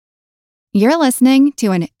You're listening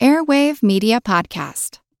to an Airwave Media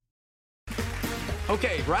Podcast.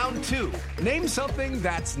 Okay, round two. Name something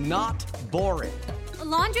that's not boring. A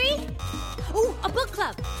laundry? Ooh, a book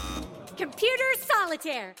club. Computer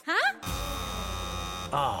solitaire, huh?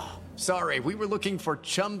 Ah, sorry, we were looking for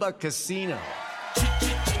Chumba Casino.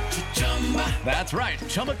 That's right,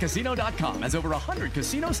 ChumbaCasino.com has over 100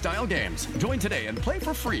 casino-style games. Join today and play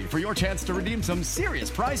for free for your chance to redeem some serious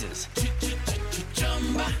prizes.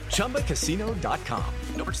 ChumbaCasino.com.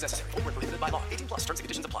 No purchase necessary. Void where prohibited by law. 18 plus terms and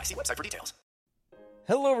conditions apply. See website for details.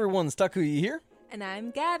 Hello everyone, Stakuyi here. And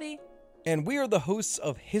I'm Gabby. And we are the hosts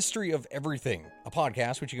of History of Everything, a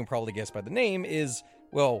podcast which you can probably guess by the name is,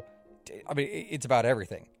 well, it's about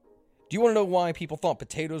everything. Do you want to know why people thought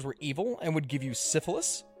potatoes were evil and would give you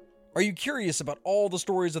syphilis? Are you curious about all the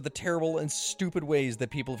stories of the terrible and stupid ways that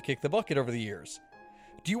people have kicked the bucket over the years?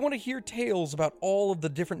 Do you want to hear tales about all of the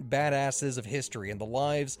different badasses of history and the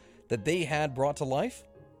lives that they had brought to life?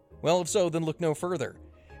 Well, if so, then look no further.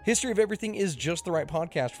 History of Everything is just the right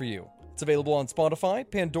podcast for you. It's available on Spotify,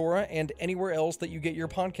 Pandora, and anywhere else that you get your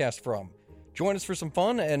podcast from. Join us for some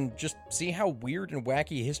fun and just see how weird and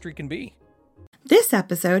wacky history can be. This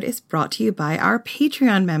episode is brought to you by our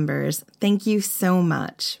Patreon members. Thank you so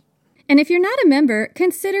much. And if you're not a member,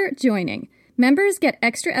 consider joining. Members get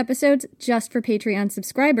extra episodes just for Patreon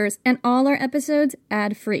subscribers, and all our episodes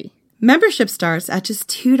ad-free. Membership starts at just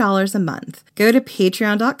 $2 a month. Go to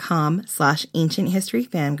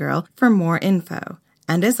patreon.com/ancienthistoryfangirl for more info.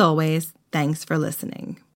 And as always, thanks for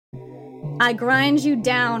listening. I grind you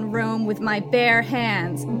down, Rome, with my bare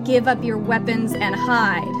hands. Give up your weapons and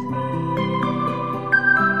hide.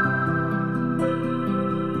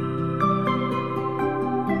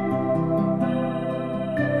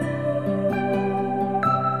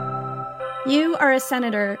 You are a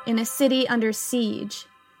senator in a city under siege.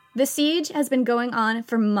 The siege has been going on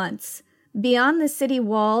for months. Beyond the city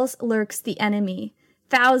walls lurks the enemy.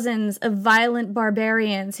 Thousands of violent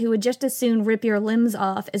barbarians who would just as soon rip your limbs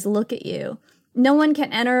off as look at you. No one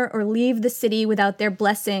can enter or leave the city without their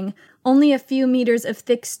blessing. Only a few meters of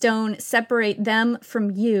thick stone separate them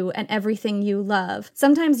from you and everything you love.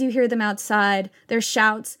 Sometimes you hear them outside, their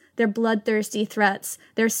shouts, their bloodthirsty threats,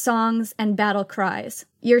 their songs and battle cries.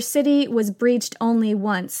 Your city was breached only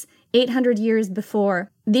once, 800 years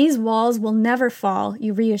before. These walls will never fall,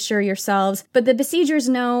 you reassure yourselves, but the besiegers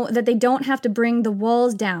know that they don't have to bring the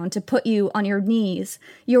walls down to put you on your knees.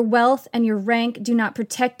 Your wealth and your rank do not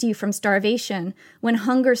protect you from starvation. When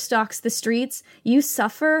hunger stalks the streets, you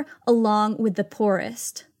suffer along with the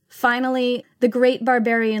poorest. Finally, the great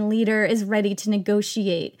barbarian leader is ready to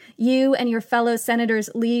negotiate. You and your fellow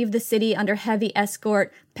senators leave the city under heavy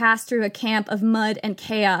escort, pass through a camp of mud and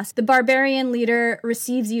chaos. The barbarian leader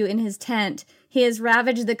receives you in his tent. He has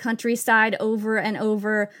ravaged the countryside over and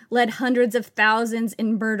over, led hundreds of thousands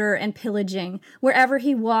in murder and pillaging. Wherever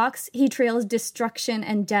he walks, he trails destruction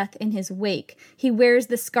and death in his wake. He wears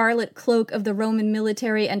the scarlet cloak of the Roman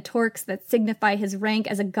military and torques that signify his rank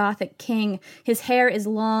as a Gothic king. His hair is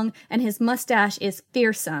long, and his mustache is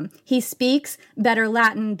fearsome. He speaks better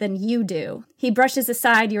Latin than you do. He brushes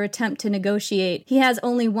aside your attempt to negotiate. He has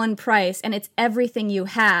only one price, and it's everything you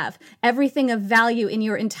have, everything of value in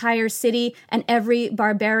your entire city, and every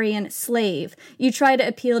barbarian slave. You try to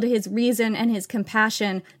appeal to his reason and his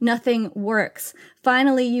compassion. Nothing works.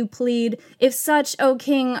 Finally, you plead, "If such, O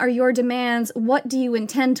king, are your demands, what do you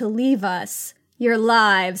intend to leave us?" "Your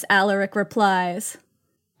lives," Alaric replies.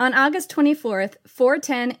 On August 24th,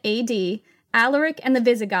 410 AD, Alaric and the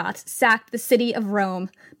Visigoths sacked the city of Rome.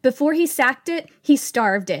 Before he sacked it, he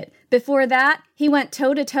starved it. Before that, he went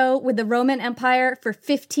toe-to-toe with the Roman Empire for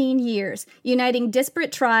 15 years, uniting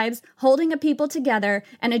disparate tribes, holding a people together,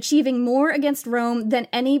 and achieving more against Rome than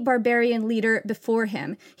any barbarian leader before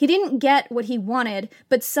him. He didn't get what he wanted,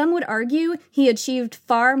 but some would argue he achieved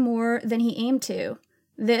far more than he aimed to.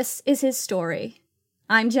 This is his story.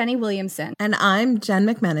 I'm Jenny Williamson. And I'm Jen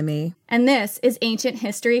McMenemy. And this is Ancient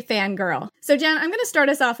History Fangirl. So Jen, I'm going to start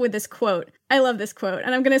us off with this quote. I love this quote,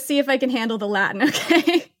 and I'm going to see if I can handle the Latin,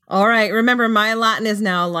 okay? All right. Remember, my Latin is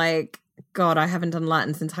now God, I haven't done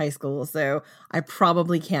Latin since high school, so I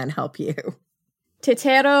probably can't help you.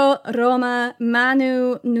 Tetero Roma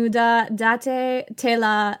manu nuda date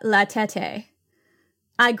tela latete.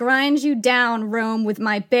 I grind you down, Rome, with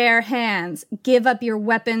my bare hands. Give up your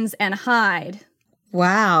weapons and hide.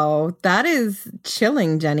 Wow, that is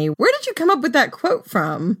chilling, Jenny. Where did you come up with that quote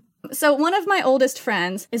from? So one of my oldest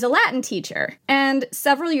friends is a Latin teacher, and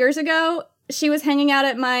several years ago, she was hanging out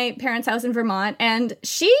at my parents' house in Vermont, and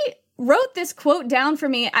she wrote this quote down for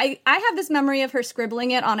me. I have this memory of her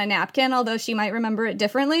scribbling it on a napkin, although she might remember it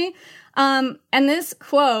differently. And this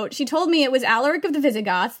quote, she told me it was Alaric of the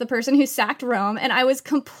Visigoths, the person who sacked Rome, and I was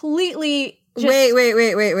completely just...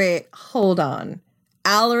 Wait. Hold on.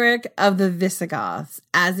 Alaric of the Visigoths,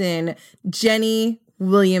 as in Jenny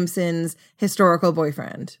Williamson's historical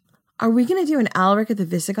boyfriend. Are we going to do an Alaric of the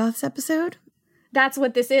Visigoths episode? That's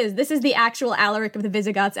what this is. This is the actual Alaric of the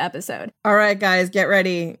Visigoths episode. All right, guys, get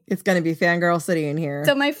ready. It's going to be fangirl city in here.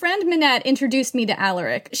 So my friend Minette introduced me to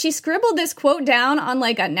Alaric. She scribbled this quote down on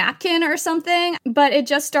like a napkin or something, but it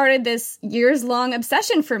just started this years-long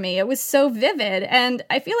obsession for me. It was so vivid, and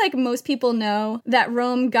I feel like most people know that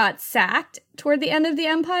Rome got sacked toward the end of the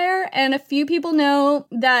empire, and a few people know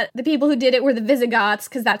that the people who did it were the Visigoths,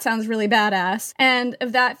 because that sounds really badass. And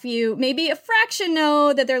of that few, maybe a fraction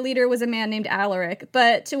know that their leader was a man named Alaric,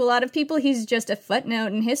 but to a lot of people, he's just a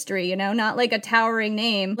footnote in history, you know, not like a towering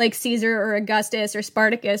name like Caesar or Augustus or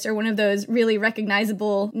Spartacus or one of those really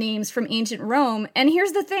recognizable names from ancient Rome. And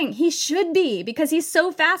here's the thing, he should be, because he's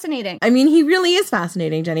so fascinating. I mean, he really is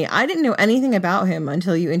fascinating, Jenny. I didn't know anything about him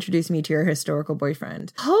until you introduced me to your historical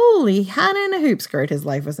boyfriend. Holy Hannah in a hoop skirt, his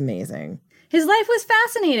life was amazing. His life was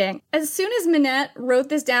fascinating. As soon as Minette wrote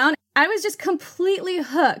this down, I was just completely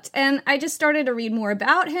hooked, and I just started to read more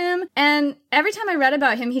about him, and every time I read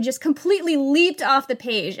about him, he just completely leaped off the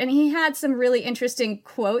page, and he had some really interesting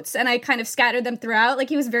quotes, and I kind of scattered them throughout, like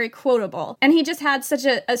he was very quotable, and he just had such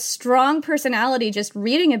a strong personality just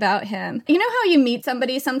reading about him. You know how you meet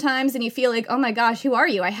somebody sometimes, and you feel like, oh my gosh, who are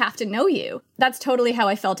you? I have to know you. That's totally how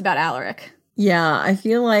I felt about Alaric. Yeah, I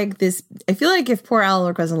feel like if poor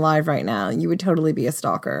Alaric was alive right now, you would totally be a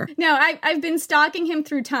stalker. No, I've been stalking him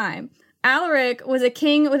through time. Alaric was a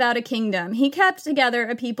king without a kingdom. He kept together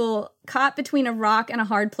a people caught between a rock and a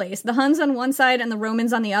hard place, the Huns on one side and the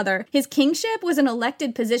Romans on the other. His kingship was an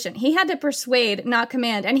elected position. He had to persuade, not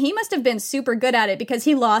command, and he must have been super good at it because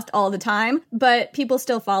he lost all the time, but people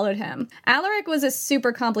still followed him. Alaric was a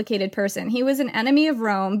super complicated person. He was an enemy of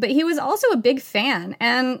Rome, but he was also a big fan,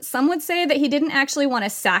 and some would say that he didn't actually want to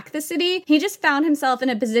sack the city. He just found himself in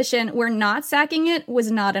a position where not sacking it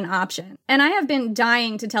was not an option. And I have been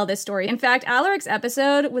dying to tell this story. In fact, Alaric's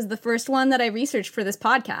episode was the first one that I researched for this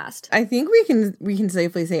podcast. I think we can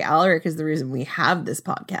safely say Alaric is the reason we have this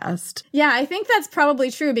podcast. Yeah, I think that's probably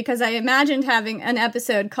true because I imagined having an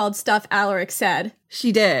episode called Stuff Alaric Said.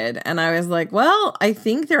 She did, and I was like, well, I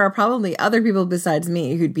think there are probably other people besides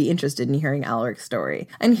me who'd be interested in hearing Alaric's story.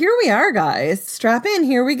 And here we are, guys. Strap in,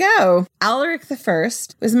 here we go. Alaric I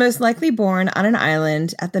was most likely born on an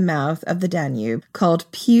island at the mouth of the Danube called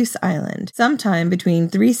Puce Island, sometime between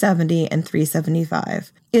 370 and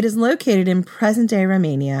 375. It is located in present-day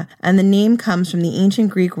Romania, and the name comes from the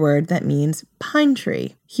ancient Greek word that means pine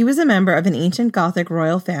tree. He was a member of an ancient Gothic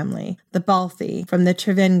royal family, the Balthi, from the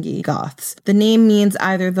Cervenghi Goths. The name means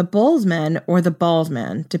either the bold men or the bald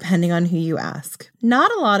man, depending on who you ask.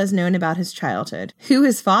 Not a lot is known about his childhood. Who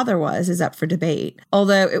his father was is up for debate,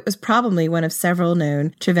 although it was probably one of several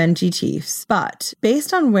known Cervenghi chiefs. But,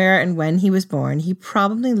 based on where and when he was born, he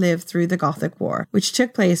probably lived through the Gothic War, which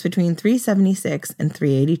took place between 376 and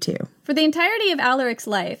 382. For the entirety of Alaric's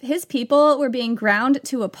life, his people were being ground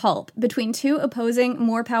to a pulp between two opposing,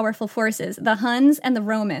 more powerful forces, the Huns and the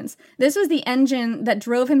Romans. This was the engine that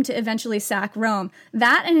drove him to eventually sack Rome,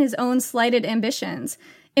 that and his own slighted ambitions.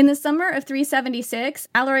 In the summer of 376,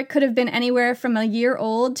 Alaric could have been anywhere from a year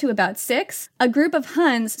old to about 6. A group of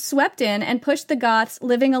Huns swept in and pushed the Goths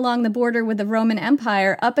living along the border with the Roman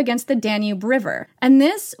Empire up against the Danube River. And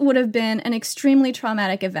this would have been an extremely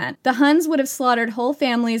traumatic event. The Huns would have slaughtered whole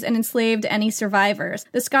families and enslaved any survivors.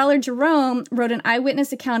 The scholar Jerome wrote an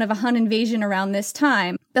eyewitness account of a Hun invasion around this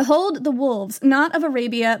time. Behold, the wolves, not of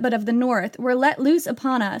Arabia, but of the north, were let loose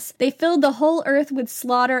upon us. They filled the whole earth with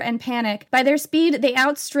slaughter and panic. By their speed they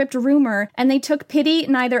outstripped rumor, and they took pity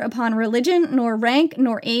neither upon religion, nor rank,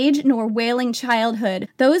 nor age, nor wailing childhood.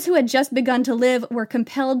 Those who had just begun to live were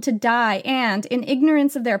compelled to die, and, in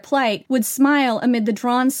ignorance of their plight, would smile amid the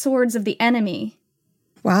drawn swords of the enemy.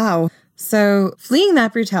 Wow. So, fleeing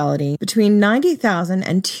that brutality, between 90,000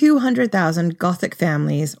 and 200,000 Gothic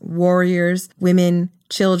families, warriors, women,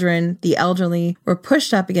 children, the elderly, were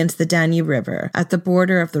pushed up against the Danube River at the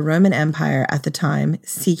border of the Roman Empire at the time,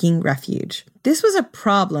 seeking refuge. This was a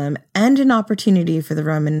problem and an opportunity for the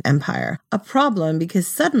Roman Empire. A problem because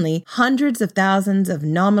suddenly hundreds of thousands of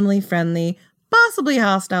nominally friendly, possibly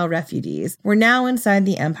hostile refugees were now inside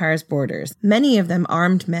the empire's borders, many of them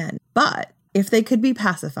armed men. But if they could be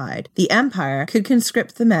pacified, the empire could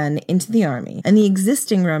conscript the men into the army, and the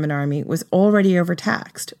existing Roman army was already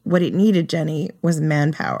overtaxed. What it needed, Jenny, was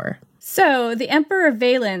manpower. So, the Emperor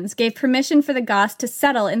Valens gave permission for the Goths to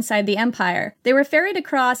settle inside the empire. They were ferried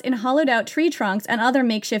across in hollowed-out tree trunks and other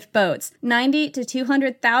makeshift boats. 90 to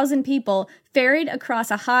 200,000 people ferried across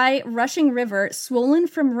a high, rushing river swollen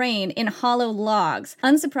from rain in hollow logs.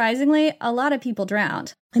 Unsurprisingly, a lot of people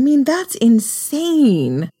drowned. I mean, that's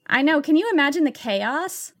insane. I know. Can you imagine the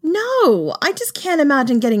chaos? No, I just can't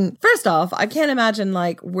imagine getting... First off, I can't imagine,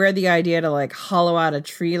 where the idea to, hollow out a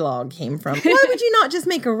tree log came from. Why would you not just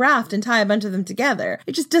make a raft and tie a bunch of them together?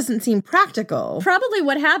 It just doesn't seem practical. Probably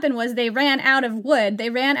what happened was they ran out of wood, they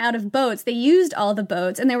ran out of boats, they used all the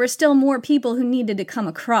boats, and there were still more people who needed to come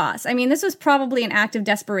across. I mean, this was probably an act of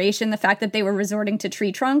desperation, the fact that they were resorting to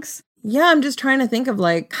tree trunks. Yeah, I'm just trying to think of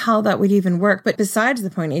how that would even work. But besides the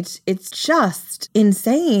point, it's just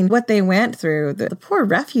insane what they went through. The poor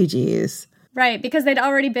refugees. Right, because they'd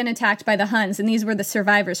already been attacked by the Huns, and these were the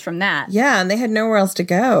survivors from that. Yeah, and they had nowhere else to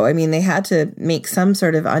go. I mean, they had to make some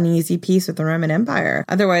sort of uneasy peace with the Roman Empire.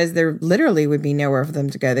 Otherwise, there literally would be nowhere for them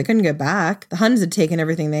to go. They couldn't go back. The Huns had taken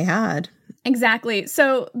everything they had. Exactly.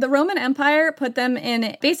 So the Roman Empire put them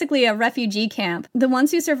in basically a refugee camp. The ones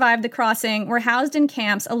who survived the crossing were housed in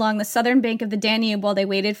camps along the southern bank of the Danube while they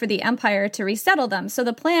waited for the empire to resettle them. So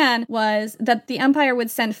the plan was that the empire would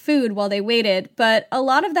send food while they waited, but a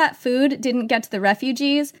lot of that food didn't get to the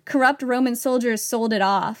refugees. Corrupt Roman soldiers sold it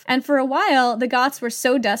off. And for a while, the Goths were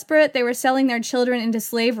so desperate, they were selling their children into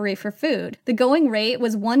slavery for food. The going rate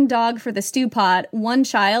was 1 dog for the stew pot, 1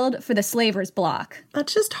 child for the slaver's block.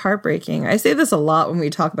 That's just heartbreaking. I say this a lot when we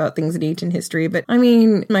talk about things in ancient history, but I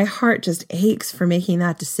mean, my heart just aches for making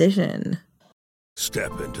that decision.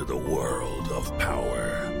 Step into the world of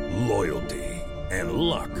power, loyalty, and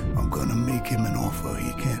luck. I'm gonna make him an offer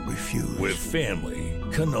he can't refuse. With family,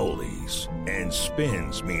 cannolis, and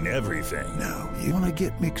spins mean everything. Now, you wanna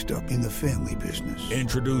get mixed up in the family business.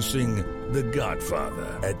 Introducing The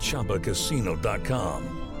Godfather at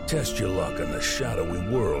ChumbaCasino.com. Test your luck in the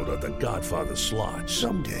shadowy world of The Godfather slot.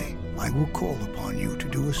 Someday, I will call upon you to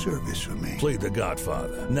do a service for me. Play The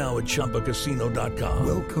Godfather, now at ChumbaCasino.com.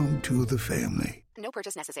 Welcome to the family. No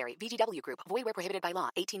purchase necessary. VGW Group. Void where prohibited by law.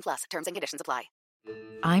 18 plus. Terms and conditions apply.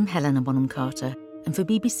 I'm Helena Bonham Carter, and for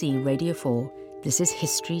BBC Radio 4, this is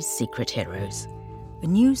History's Secret Heroes, a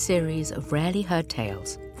new series of rarely heard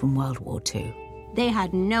tales from World War II. They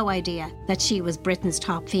had no idea that she was Britain's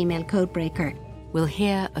top female codebreaker. We'll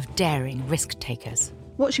hear of daring risk-takers.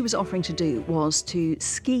 What she was offering to do was to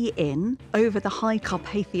ski in over the high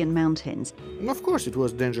Carpathian mountains. Of course it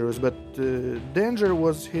was dangerous, but danger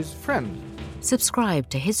was his friend. Subscribe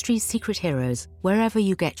to History's Secret Heroes wherever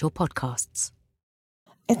you get your podcasts.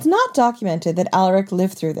 It's not documented that Alaric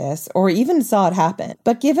lived through this or even saw it happen,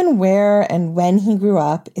 but given where and when he grew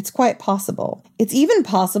up, it's quite possible. It's even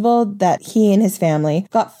possible that he and his family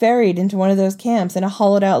got ferried into one of those camps in a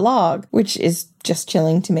hollowed-out log, which is just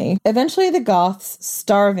chilling to me. Eventually, the Goths,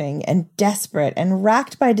 starving and desperate and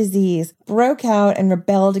racked by disease, broke out and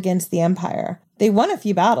rebelled against the empire. They won a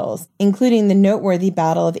few battles, including the noteworthy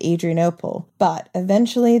Battle of Adrianople, but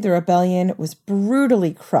eventually the rebellion was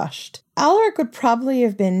brutally crushed. Alaric would probably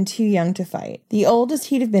have been too young to fight. The oldest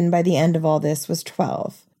he'd have been by the end of all this was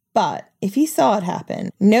 12. But if he saw it happen,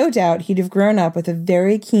 no doubt he'd have grown up with a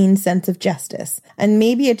very keen sense of justice and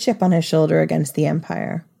maybe a chip on his shoulder against the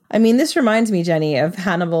empire. I mean, this reminds me, Jenny, of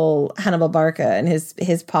Hannibal Barca and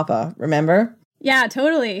his papa, remember? Yeah,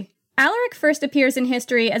 totally. Alaric first appears in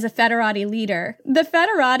history as a Foederati leader. The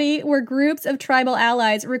Foederati were groups of tribal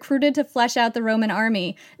allies recruited to flesh out the Roman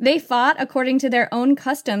army. They fought according to their own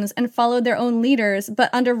customs and followed their own leaders, but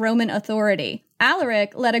under Roman authority.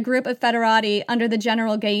 Alaric led a group of Foederati under the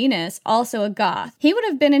general Gaius, also a Goth. He would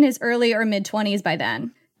have been in his early or mid-20s by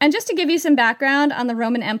then. And just to give you some background on the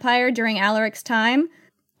Roman Empire during Alaric's time,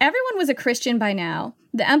 everyone was a Christian by now.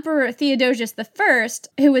 The Emperor Theodosius I,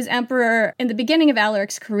 who was emperor in the beginning of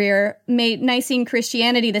Alaric's career, made Nicene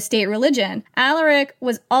Christianity the state religion. Alaric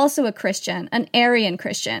was also a Christian, an Arian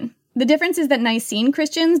Christian. The difference is that Nicene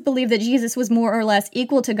Christians believe that Jesus was more or less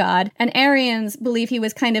equal to God, and Arians believe he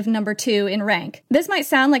was kind of number 2 in rank. This might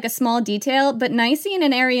sound like a small detail, but Nicene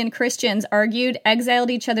and Arian Christians argued,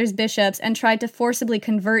 exiled each other's bishops, and tried to forcibly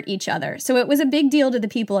convert each other. So it was a big deal to the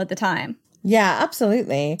people at the time. Yeah,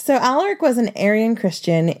 absolutely. So Alaric was an Arian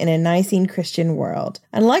Christian in a Nicene Christian world.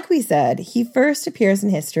 And like we said, he first appears in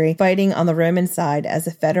history fighting on the Roman side as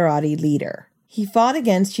a Foederati leader. He fought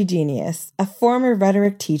against Eugenius, a former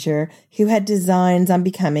rhetoric teacher who had designs on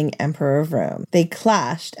becoming Emperor of Rome. They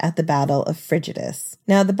clashed at the Battle of Frigidus.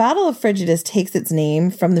 Now, the Battle of Frigidus takes its name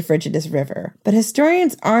from the Frigidus River, but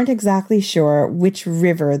historians aren't exactly sure which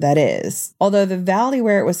river that is, although the valley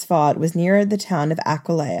where it was fought was near the town of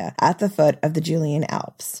Aquileia at the foot of the Julian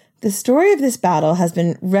Alps. The story of this battle has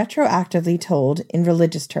been retroactively told in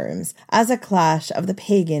religious terms as a clash of the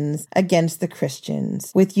pagans against the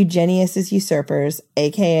Christians, with Eugenius's usurpers,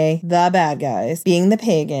 aka the bad guys, being the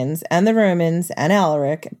pagans, and the Romans and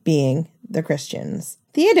Alaric being the Christians.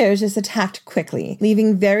 Theodosius attacked quickly,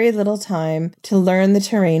 leaving very little time to learn the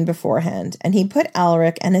terrain beforehand, and he put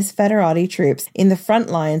Alaric and his Federati troops in the front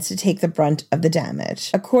lines to take the brunt of the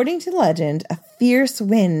damage. According to legend, a fierce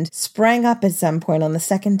wind sprang up at some point on the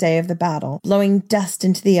second day of the battle, blowing dust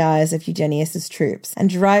into the eyes of Eugenius's troops and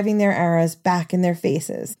driving their arrows back in their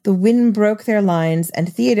faces. The wind broke their lines,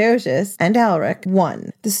 and Theodosius and Alaric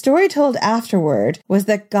won. The story told afterward was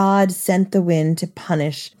that God sent the wind to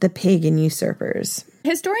punish the pagan usurpers.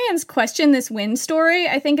 Historians question this wind story.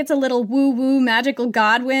 I think it's a little woo-woo magical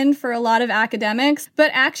god wind for a lot of academics, but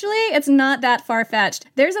actually it's not that far-fetched.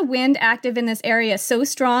 There's a wind active in this area so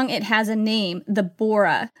strong it has a name, the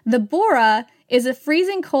Bora. The Bora is a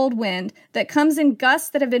freezing cold wind that comes in gusts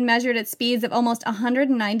that have been measured at speeds of almost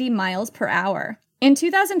 190 miles per hour. In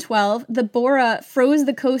 2012, the Bora froze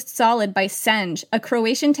the coast solid by Senj, a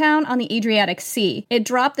Croatian town on the Adriatic Sea. It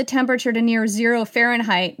dropped the temperature to near 0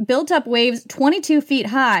 Fahrenheit, built up waves 22 feet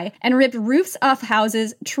high, and ripped roofs off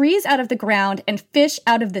houses, trees out of the ground, and fish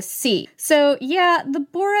out of the sea. So yeah, the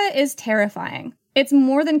Bora is terrifying. It's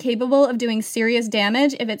more than capable of doing serious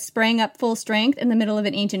damage if it sprang up full strength in the middle of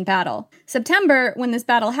an ancient battle. September, when this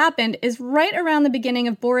battle happened, is right around the beginning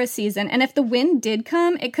of Bora season, and if the wind did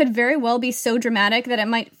come, it could very well be so dramatic that it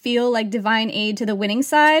might feel like divine aid to the winning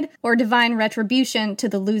side or divine retribution to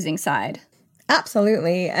the losing side.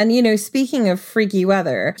 Absolutely. And, you know, speaking of freaky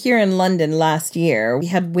weather, here in London last year, we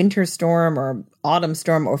had winter storm or autumn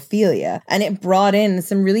storm Ophelia, and it brought in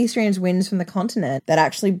some really strange winds from the continent that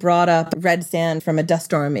actually brought up red sand from a dust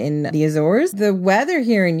storm in the Azores. The weather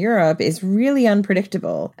here in Europe is really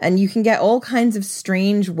unpredictable, and you can get all kinds of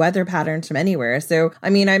strange weather patterns from anywhere. So, I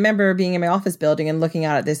mean, I remember being in my office building and looking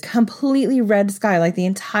out at this completely red sky, like the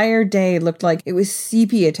entire day looked like it was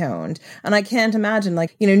sepia toned. And I can't imagine,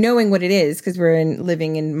 like, you know, knowing what it is, because we're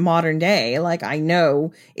living in modern day, like I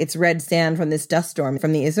know it's red sand from this dust storm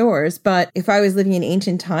from the Azores, but if I was living in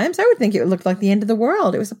ancient times, I would think it would look like the end of the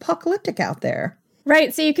world. It was apocalyptic out there.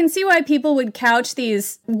 Right, so you can see why people would couch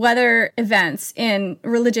these weather events in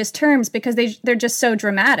religious terms because they're just so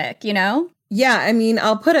dramatic, you know? Yeah, I mean,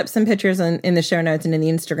 I'll put up some pictures in the show notes and in the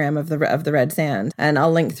Instagram of the red sand, and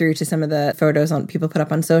I'll link through to some of the photos on people put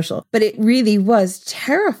up on social. But it really was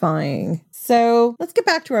terrifying. So let's get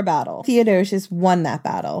back to our battle. Theodosius won that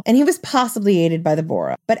battle, and he was possibly aided by the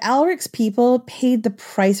Bora. But Alaric's people paid the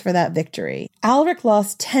price for that victory. Alaric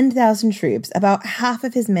lost 10,000 troops, about half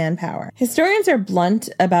of his manpower. Historians are blunt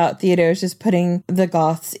about Theodosius putting the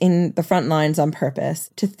Goths in the front lines on purpose,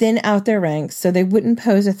 to thin out their ranks so they wouldn't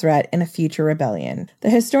pose a threat in a future rebellion. The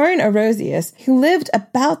historian Orosius, who lived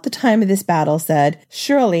about the time of this battle, said,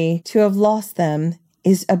 "Surely to have lost them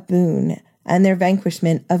is a boon, and their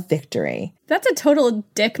vanquishment a victory." That's a total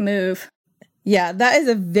dick move. Yeah, that is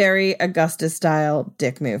a very Augustus-style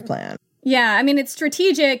dick move plan. Yeah, I mean, it's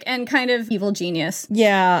strategic and kind of evil genius.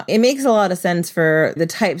 Yeah, it makes a lot of sense for the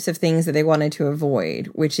types of things that they wanted to avoid,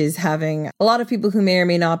 which is having a lot of people who may or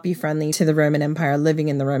may not be friendly to the Roman Empire living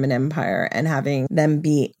in the Roman Empire and having them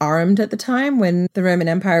be armed at the time when the Roman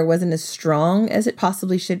Empire wasn't as strong as it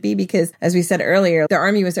possibly should be because, as we said earlier, their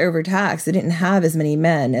army was overtaxed. They didn't have as many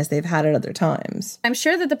men as they've had at other times. I'm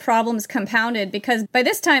sure that the problems compounded because by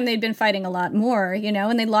this time they'd been fighting a lot more, you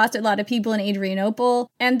know, and they lost a lot of people in Adrianople.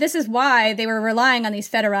 And this is why they were relying on these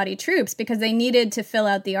Federati troops because they needed to fill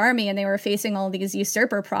out the army and they were facing all these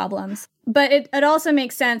usurper problems. But it also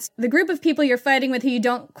makes sense. The group of people you're fighting with who you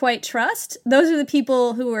don't quite trust, those are the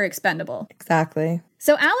people who were expendable. Exactly.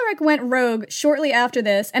 So Alaric went rogue shortly after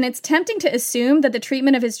this, and it's tempting to assume that the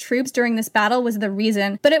treatment of his troops during this battle was the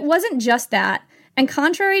reason, but it wasn't just that. And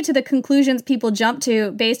contrary to the conclusions people jump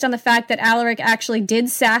to based on the fact that Alaric actually did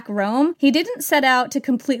sack Rome, he didn't set out to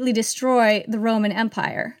completely destroy the Roman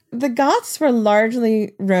Empire. The Goths were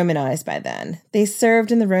largely Romanized by then. They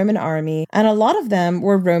served in the Roman army, and a lot of them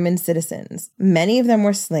were Roman citizens. Many of them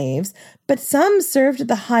were slaves, but some served at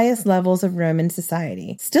the highest levels of Roman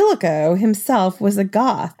society. Stilicho himself was a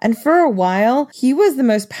Goth, and for a while, he was the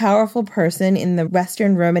most powerful person in the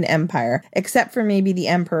Western Roman Empire, except for maybe the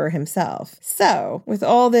emperor himself. So, with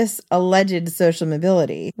all this alleged social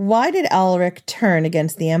mobility, why did Alaric turn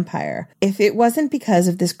against the empire? If it wasn't because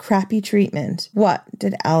of this crappy treatment, what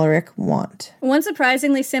did Alaric want? One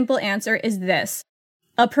surprisingly simple answer is this: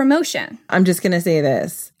 a promotion. I'm just going to say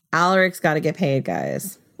this. Alaric's got to get paid,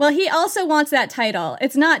 guys. Well, he also wants that title.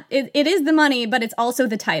 It's not, it is the money, but it's also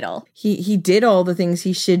the title. He did all the things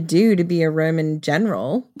he should do to be a Roman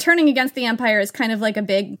general. Turning against the empire is kind of like a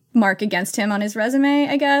big mark against him on his resume,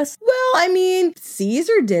 I guess. Well, I mean,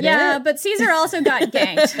 Caesar did it. Yeah, but Caesar also got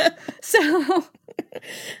ganked. So...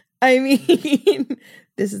 I mean...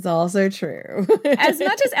 This is also true. As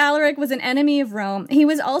much as Alaric was an enemy of Rome, he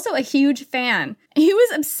was also a huge fan. He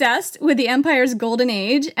was obsessed with the empire's golden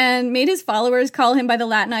age and made his followers call him by the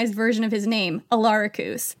Latinized version of his name,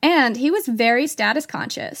 Alaricus. And he was very status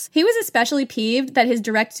conscious. He was especially peeved that his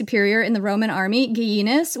direct superior in the Roman army,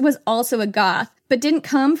 Gainus, was also a Goth, but didn't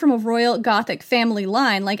come from a royal Gothic family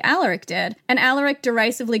line like Alaric did, and Alaric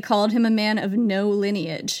derisively called him a man of no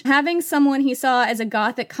lineage. Having someone he saw as a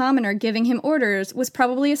Gothic commoner giving him orders was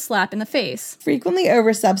probably a slap in the face. Frequently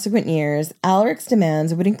over subsequent years, Alaric's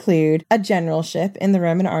demands would include a generalship in the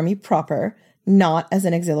Roman army proper, not as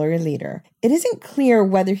an auxiliary leader. It isn't clear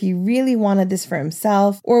whether he really wanted this for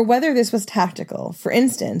himself or whether this was tactical. For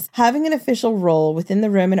instance, having an official role within the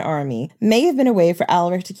Roman army may have been a way for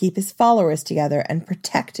Alaric to keep his followers together and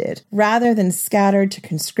protected, rather than scattered to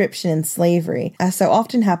conscription and slavery, as so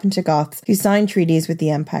often happened to Goths who signed treaties with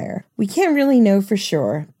the empire. We can't really know for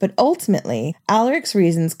sure, but ultimately, Alaric's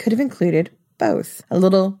reasons could have included both. A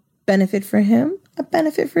little benefit for him, a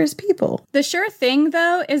benefit for his people. The sure thing,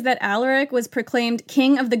 though, is that Alaric was proclaimed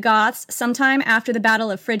King of the Goths sometime after the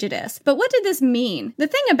Battle of Frigidus. But what did this mean? The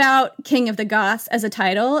thing about King of the Goths as a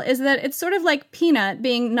title is that it's sort of like peanut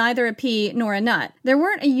being neither a pea nor a nut. There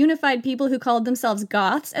weren't a unified people who called themselves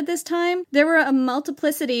Goths at this time. There were a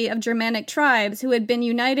multiplicity of Germanic tribes who had been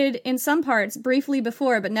united in some parts briefly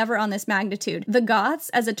before, but never on this magnitude. The Goths,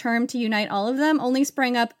 as a term to unite all of them, only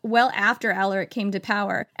sprang up well after Alaric came to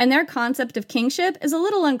power, and their concept of kingship is a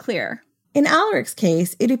little unclear. In Alaric's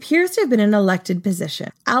case, it appears to have been an elected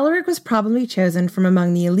position. Alaric was probably chosen from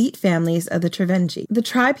among the elite families of the Trevengi, the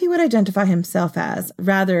tribe he would identify himself as,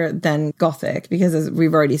 rather than Gothic, because as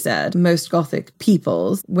we've already said, most Gothic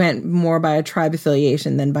peoples went more by a tribe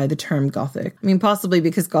affiliation than by the term Gothic. I mean, possibly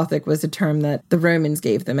because Gothic was a term that the Romans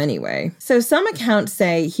gave them anyway. So some accounts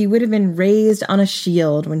say he would have been raised on a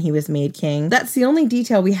shield when he was made king. That's the only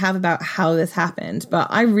detail we have about how this happened, but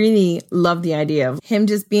I really love the idea of him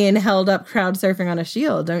just being held up crowd surfing on a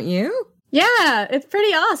shield, don't you? Yeah, it's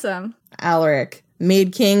pretty awesome. Alaric,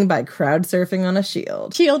 made king by crowd surfing on a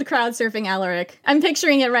shield. Shield crowd surfing Alaric. I'm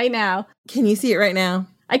picturing it right now. Can you see it right now?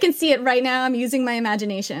 I can see it right now. I'm using my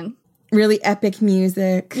imagination. Really epic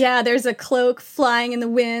music. Yeah, there's a cloak flying in the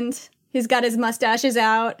wind. He's got his mustaches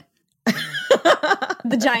out.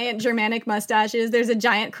 The giant Germanic mustaches. There's a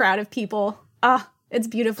giant crowd of people. Ah, it's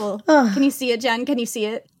beautiful. Can you see it, Jen? Can you see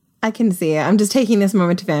it? I can see it. I'm just taking this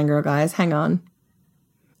moment to fangirl, guys. Hang on.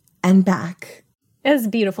 And back. It was a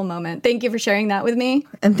beautiful moment. Thank you for sharing that with me.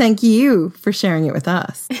 And thank you for sharing it with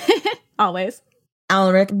us. Always.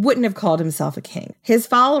 Alaric wouldn't have called himself a king. His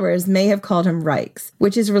followers may have called him Rex,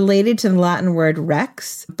 which is related to the Latin word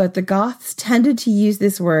rex, but the Goths tended to use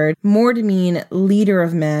this word more to mean leader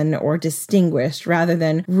of men or distinguished rather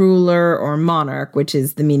than ruler or monarch, which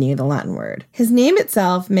is the meaning of the Latin word. His name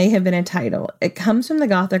itself may have been a title. It comes from the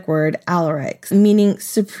Gothic word Alarix, meaning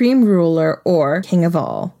supreme ruler or king of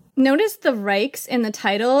all. Notice the Reichs in the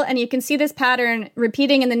title, and you can see this pattern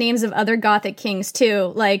repeating in the names of other Gothic kings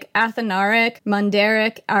too, like Athanaric,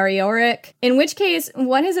 Munderic, Arioric, in which case,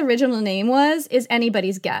 what his original name was is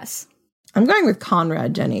anybody's guess. I'm going with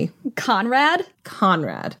Conrad, Jenny. Conrad?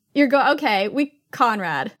 Conrad.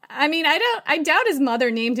 Conrad. I mean, I doubt his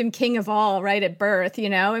mother named him king of all right at birth, you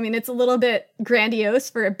know? I mean, it's a little bit grandiose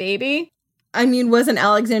for a baby. I mean, wasn't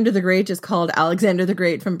Alexander the Great just called Alexander the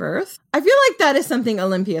Great from birth? I feel like that is something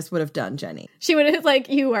Olympias would have done, Jenny. She would have like,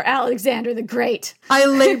 you are Alexander the Great. I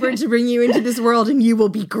labored to bring you into this world and you will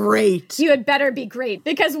be great. You had better be great,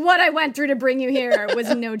 because what I went through to bring you here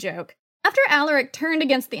was no joke. After Alaric turned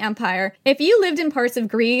against the empire, if you lived in parts of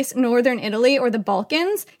Greece, northern Italy, or the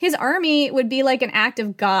Balkans, his army would be like an act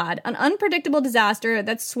of God, an unpredictable disaster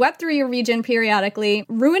that swept through your region periodically,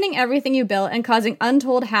 ruining everything you built and causing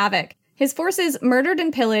untold havoc. His forces murdered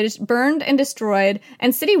and pillaged, burned and destroyed,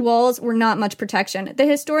 and city walls were not much protection. The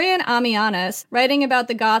historian Ammianus, writing about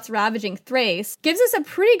the Goths ravaging Thrace, gives us a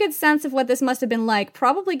pretty good sense of what this must have been like,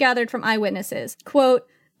 probably gathered from eyewitnesses. Quote,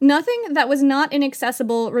 "Nothing that was not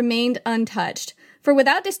inaccessible remained untouched. For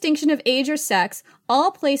without distinction of age or sex,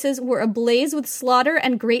 all places were ablaze with slaughter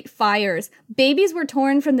and great fires. Babies were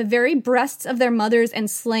torn from the very breasts of their mothers and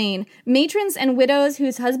slain. Matrons and widows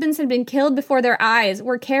whose husbands had been killed before their eyes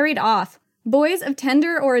were carried off. Boys of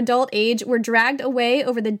tender or adult age were dragged away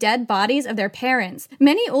over the dead bodies of their parents.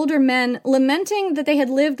 Many older men, lamenting that they had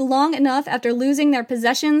lived long enough after losing their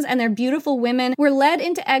possessions and their beautiful women, were led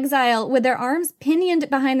into exile with their arms pinioned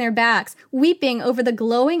behind their backs, weeping over the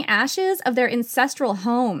glowing ashes of their ancestral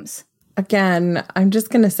homes. Again, I'm just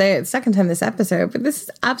going to say it second time this episode, but this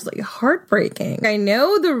is absolutely heartbreaking. I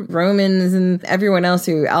know the Romans and everyone else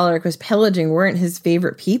who Alaric was pillaging weren't his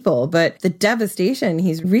favorite people, but the devastation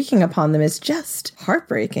he's wreaking upon them is just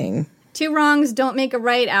heartbreaking. 2 wrongs don't make a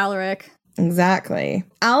right, Alaric. Exactly.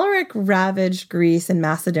 Alaric ravaged Greece and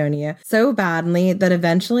Macedonia so badly that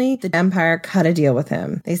eventually the empire cut a deal with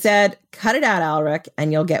him. They said, cut it out, Alaric,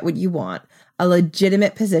 and you'll get what you want. A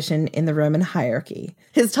legitimate position in the Roman hierarchy.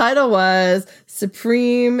 His title was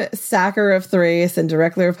Supreme Sacer of Thrace and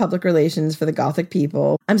Director of Public Relations for the Gothic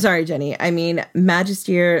people. I'm sorry, Jenny. I mean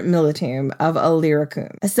Magister Militum of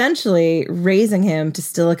Illyricum, essentially raising him to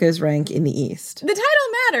Stilicho's rank in the East. The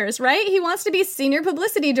title matters, right? He wants to be Senior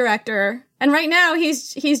Publicity Director. And right now,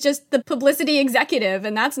 he's just the publicity executive,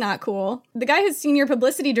 and that's not cool. The guy who's Senior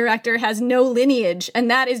Publicity Director has no lineage, and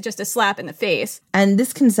that is just a slap in the face. And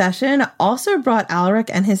this concession also brought Alaric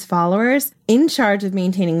and his followers in charge of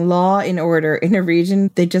maintaining law and order in a region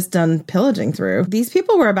they'd just done pillaging through. These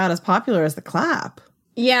people were about as popular as the clap.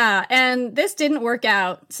 Yeah, and this didn't work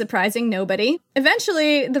out, surprising nobody.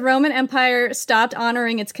 Eventually, the Roman Empire stopped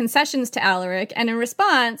honoring its concessions to Alaric, and in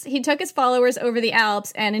response, he took his followers over the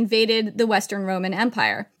Alps and invaded the Western Roman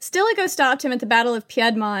Empire. Stilicho stopped him at the Battle of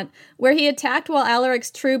Piedmont, where he attacked while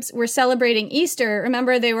Alaric's troops were celebrating Easter.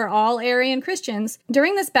 Remember, they were all Arian Christians.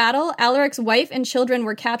 During this battle, Alaric's wife and children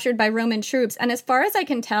were captured by Roman troops, and as far as I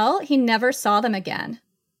can tell, he never saw them again.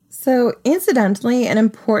 So, incidentally, an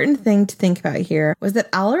important thing to think about here was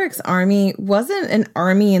that Alaric's army wasn't an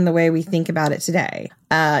army in the way we think about it today.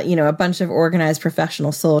 A bunch of organized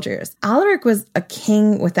professional soldiers. Alaric was a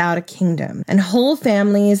king without a kingdom, and whole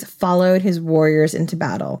families followed his warriors into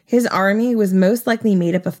battle. His army was most likely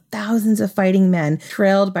made up of thousands of fighting men,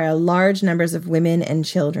 trailed by large numbers of women and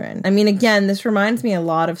children. I mean, again, this reminds me a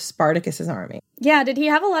lot of Spartacus's army. Yeah, did he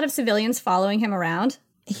have a lot of civilians following him around?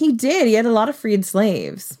 He did. He had a lot of freed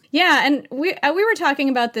slaves. Yeah, and we were talking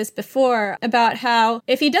about this before, about how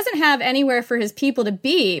if he doesn't have anywhere for his people to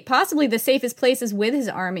be, possibly the safest place is with his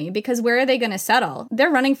army, because where are they going to settle?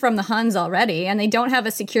 They're running from the Huns already, and they don't have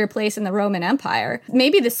a secure place in the Roman Empire.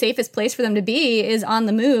 Maybe the safest place for them to be is on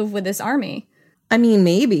the move with this army. I mean,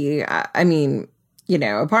 maybe.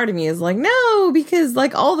 A part of me is like, no, because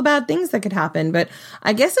all the bad things that could happen. But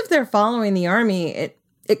I guess if they're following the army,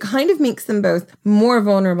 it kind of makes them both more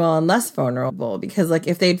vulnerable and less vulnerable, because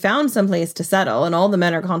if they'd found some place to settle and all the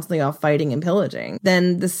men are constantly off fighting and pillaging,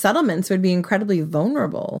 then the settlements would be incredibly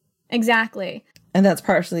vulnerable. Exactly. And that's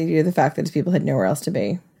partially due to the fact that these people had nowhere else to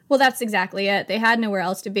be. Well, that's exactly it. They had nowhere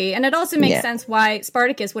else to be. And it also makes sense why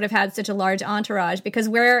Spartacus would have had such a large entourage, because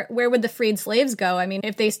where would the freed slaves go? I mean,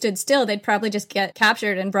 if they stood still, they'd probably just get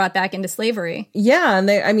captured and brought back into slavery. Yeah, and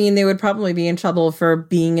they would probably be in trouble for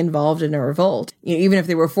being involved in a revolt, even if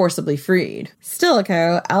they were forcibly freed.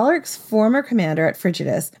 Stilicho, Alaric's former commander at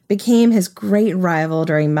Frigidus, became his great rival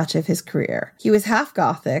during much of his career. He was half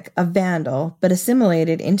Gothic, a Vandal, but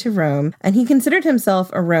assimilated into Rome, and he considered himself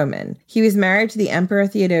a Roman. He was married to the Emperor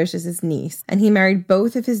Theodosius' niece, and he married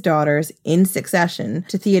both of his daughters in succession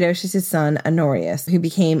to Theodosius' son Honorius, who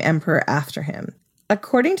became emperor after him.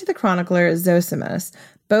 According to the chronicler Zosimus,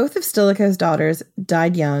 both of Stilicho's daughters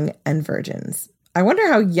died young and virgins. I wonder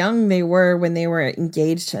how young they were when they were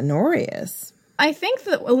engaged to Honorius. I think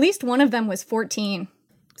that at least one of them was 14.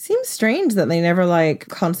 Seems strange that they never,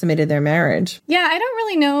 consummated their marriage. Yeah, I don't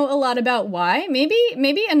really know a lot about why.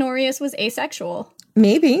 Maybe Honorius was asexual.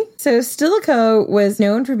 Maybe. So Stilicho was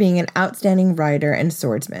known for being an outstanding rider and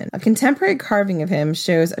swordsman. A contemporary carving of him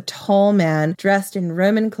shows a tall man dressed in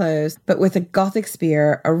Roman clothes, but with a Gothic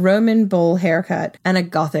spear, a Roman bowl haircut, and a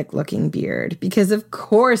Gothic-looking beard. Because of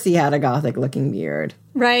course he had a Gothic-looking beard.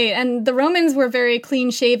 Right, and the Romans were very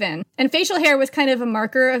clean-shaven. And facial hair was kind of a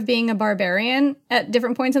marker of being a barbarian at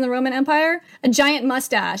different points in the Roman Empire. A giant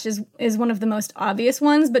mustache is one of the most obvious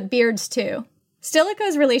ones, but beards too.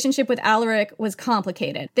 Stilicho's relationship with Alaric was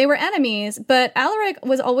complicated. They were enemies, but Alaric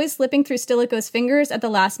was always slipping through Stilicho's fingers at the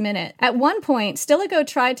last minute. At one point, Stilicho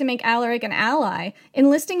tried to make Alaric an ally,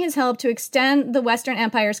 enlisting his help to extend the Western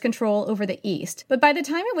Empire's control over the East. But by the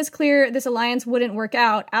time it was clear this alliance wouldn't work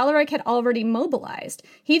out, Alaric had already mobilized.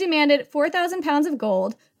 He demanded 4,000 pounds of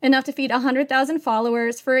gold, enough to feed 100,000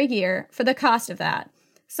 followers for a year, for the cost of that.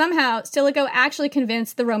 Somehow, Stilicho actually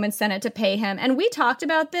convinced the Roman Senate to pay him. And we talked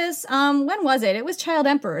about this, when was it? It was Child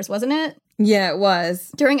Emperors, wasn't it? Yeah, it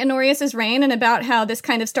was. During Honorius' reign, and about how this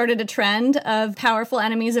kind of started a trend of powerful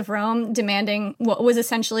enemies of Rome demanding what was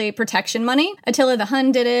essentially protection money. Attila the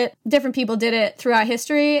Hun did it. Different people did it throughout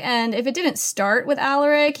history. And if it didn't start with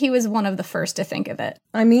Alaric, he was one of the first to think of it.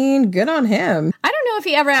 I mean, good on him. I don't know if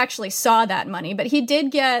he ever actually saw that money, but he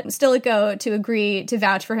did get Stilicho to agree to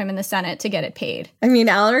vouch for him in the Senate to get it paid. I mean,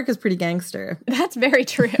 Alaric is pretty gangster. That's very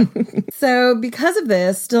true. So because of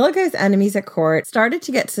this, Stilicho's enemies at court started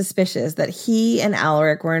to get suspicious that he and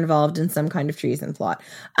Alaric were involved in some kind of treason plot.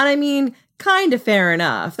 And I mean, kind of fair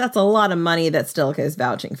enough. That's a lot of money that Stilicho's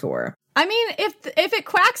vouching for. I mean, if it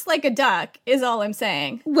quacks like a duck, is all I'm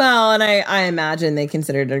saying. Well, and I imagine they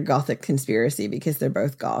considered it a Gothic conspiracy because they're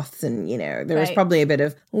both Goths, and, you know, there was probably a bit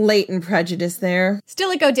of latent prejudice there.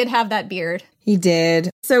 Stilicho did have that beard. He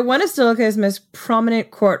did. So one of Stilicho's most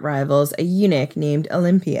prominent court rivals, a eunuch named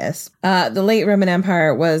Olympius, the late Roman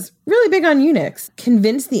Empire was really big on eunuchs,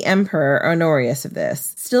 convinced the emperor Honorius of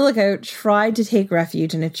this. Stilicho tried to take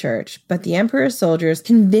refuge in a church, but the emperor's soldiers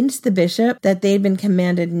convinced the bishop that they'd been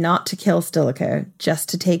commanded not to kill Stilicho, just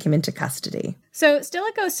to take him into custody. So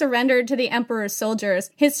Stilicho surrendered to the emperor's soldiers.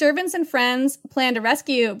 His servants and friends planned a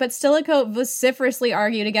rescue, but Stilicho vociferously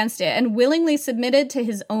argued against it and willingly submitted to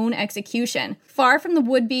his own execution. Far from the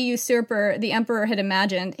would-be usurper the emperor had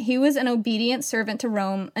imagined, he was an obedient servant to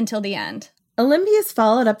Rome until the end. Olympius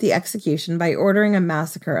followed up the execution by ordering a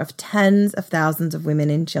massacre of tens of thousands of women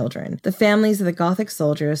and children, the families of the Gothic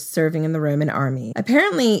soldiers serving in the Roman army.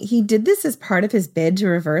 Apparently, he did this as part of his bid to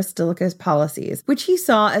reverse Stilicho's policies, which he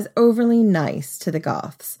saw as overly nice to the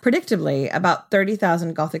Goths. Predictably, about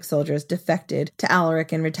 30,000 Gothic soldiers defected to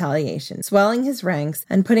Alaric in retaliation, swelling his ranks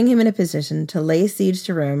and putting him in a position to lay siege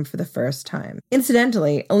to Rome for the first time.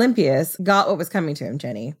 Incidentally, Olympius got what was coming to him,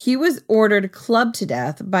 Jenny. He was ordered clubbed to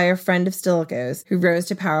death by a friend of Stilicho's, who rose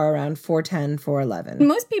to power around 410, 411.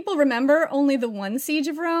 Most people remember only the one siege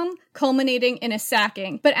of Rome, culminating in a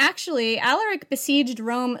sacking. But actually, Alaric besieged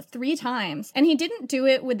Rome 3 times, and he didn't do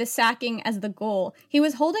it with the sacking as the goal. He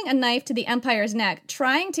was holding a knife to the empire's neck,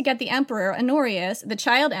 trying to get the emperor, Honorius, the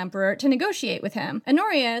child emperor, to negotiate with him.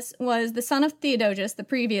 Honorius was the son of Theodosius, the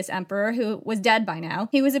previous emperor, who was dead by now.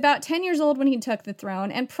 He was about 10 years old when he took the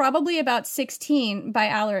throne, and probably about 16 by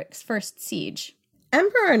Alaric's first siege.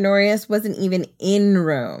 Emperor Honorius wasn't even in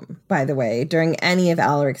Rome, by the way, during any of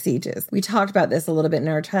Alaric's sieges. We talked about this a little bit in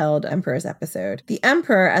our Child Emperors episode. The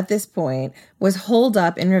emperor, at this point, was holed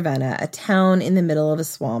up in Ravenna, a town in the middle of a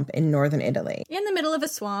swamp in northern Italy. In the middle of a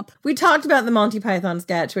swamp. We talked about the Monty Python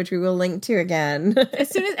sketch, which we will link to again. As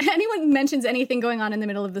soon as anyone mentions anything going on in the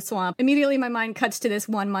middle of the swamp, immediately my mind cuts to this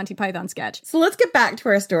one Monty Python sketch. So let's get back to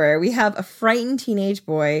our story. We have a frightened teenage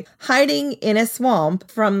boy hiding in a swamp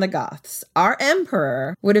from the Goths. Our emperor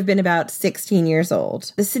would have been about 16 years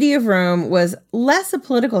old. The city of Rome was less a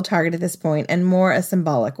political target at this point and more a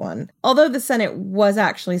symbolic one, although the Senate was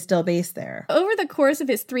actually still based there. Over the course of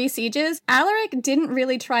his 3 sieges, Alaric didn't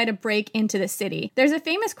really try to break into the city. There's a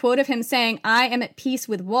famous quote of him saying, "I am at peace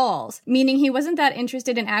with walls," meaning he wasn't that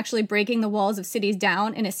interested in actually breaking the walls of cities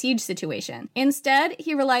down in a siege situation. Instead,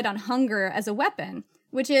 he relied on hunger as a weapon,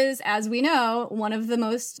 which is, as we know, one of the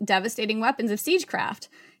most devastating weapons of siegecraft.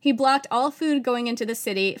 He blocked all food going into the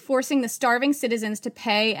city, forcing the starving citizens to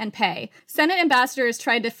pay and pay. Senate ambassadors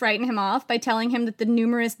tried to frighten him off by telling him that the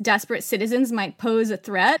numerous desperate citizens might pose a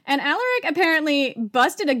threat, and Alaric apparently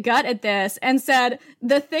busted a gut at this and said,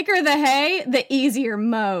 "The thicker the hay, the easier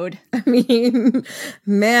mode." I mean,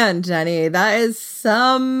 man, Jenny, that is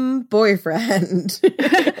some boyfriend.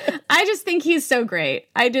 I just think he's so great.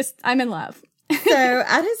 I'm in love. So,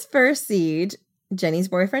 at his first siege, Jenny's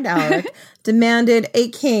boyfriend, Alaric, demanded a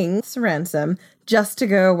king's ransom just to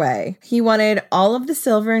go away. He wanted all of the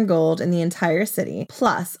silver and gold in the entire city,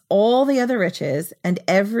 plus all the other riches and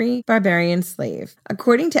every barbarian slave.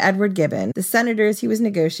 According to Edward Gibbon, the senators he was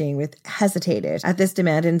negotiating with hesitated at this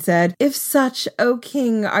demand and said, "If such, O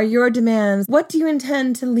king, are your demands, what do you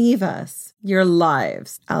intend to leave us?" "Your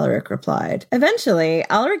lives," Alaric replied. Eventually,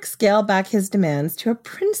 Alaric scaled back his demands to a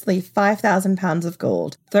princely 5,000 pounds of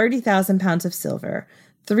gold, 30,000 pounds of silver,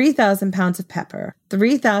 3,000 pounds of pepper,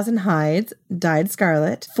 3,000 hides dyed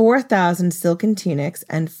scarlet, 4,000 silken tunics,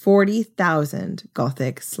 and 40,000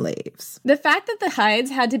 Gothic slaves. The fact that the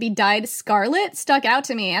hides had to be dyed scarlet stuck out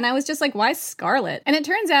to me, and I was just like, why scarlet? And it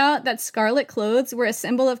turns out that scarlet clothes were a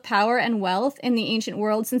symbol of power and wealth in the ancient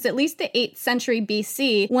world since at least the 8th century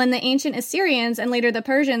BC, when the ancient Assyrians and later the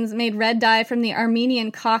Persians made red dye from the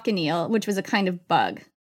Armenian cochineal, which was a kind of bug.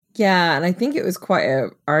 Yeah, and I think it was quite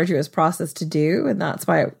an arduous process to do, and that's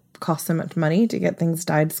why it cost so much money to get things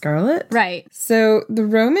dyed scarlet. Right. So the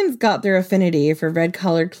Romans got their affinity for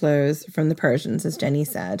red-colored clothes from the Persians, as Jenny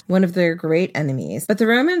said, one of their great enemies. But the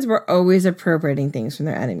Romans were always appropriating things from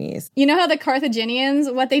their enemies. You know how the Carthaginians,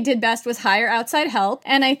 what they did best was hire outside help,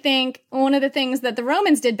 and I think one of the things that the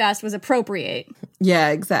Romans did best was appropriate. Yeah,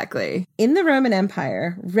 exactly. In the Roman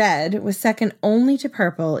Empire, red was second only to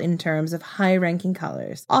purple in terms of high-ranking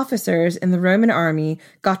colors. Officers in the Roman army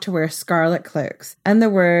got to wear scarlet cloaks, and the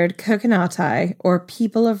word coconatai, or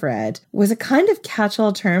people of red, was a kind of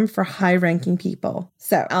catch-all term for high-ranking people.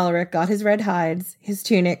 So Alaric got his red hides, his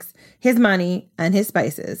tunics, his money, and his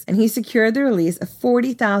spices, and he secured the release of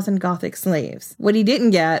 40,000 Gothic slaves. What he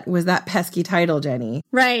didn't get was that pesky title, Jenny.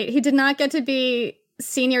 Right, he did not get to be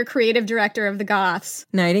senior creative director of the Goths.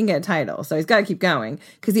 No, he didn't get a title, so he's got to keep going,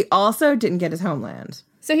 because he also didn't get his homeland.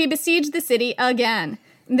 So he besieged the city again.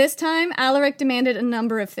 This time, Alaric demanded a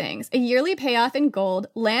number of things: a yearly payoff in gold,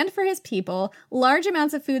 land for his people, large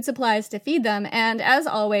amounts of food supplies to feed them, and, as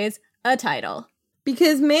always, a title.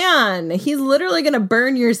 Because, man, he's literally going to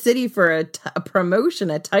burn your city for a promotion,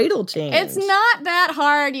 a title change. It's not that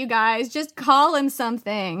hard, you guys. Just call him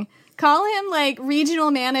something. Call him, like,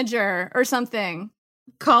 regional manager or something.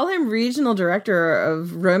 Call him regional director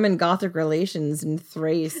of Roman Gothic relations in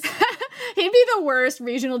Thrace. He'd be the worst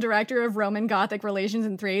regional director of Roman Gothic relations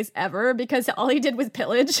in Thrace ever, because all he did was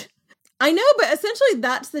pillage. I know, but essentially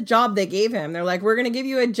that's the job they gave him. They're like, we're going to give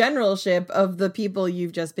you a generalship of the people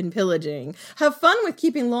you've just been pillaging. Have fun with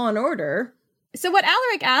keeping law and order. So what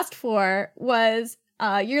Alaric asked for was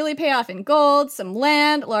yearly payoff in gold, some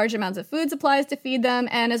land, large amounts of food supplies to feed them,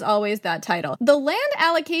 and, as always, that title. The land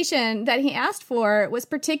allocation that he asked for was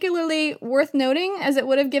particularly worth noting, as it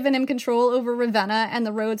would have given him control over Ravenna and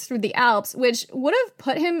the roads through the Alps, which would have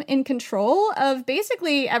put him in control of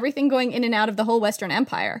basically everything going in and out of the whole Western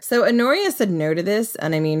Empire. So Honorius said no to this,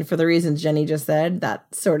 and I mean, for the reasons Jenny just said, that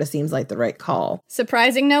sort of seems like the right call.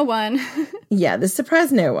 Surprising no one. Yeah, this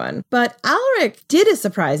surprised no one. But Alaric did a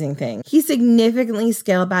surprising thing. He significantly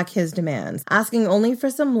scaled back his demands, asking only for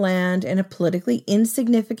some land in a politically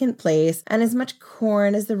insignificant place and as much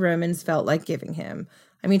corn as the Romans felt like giving him.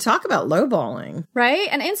 I mean, talk about lowballing. Right?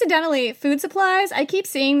 And incidentally, food supplies, I keep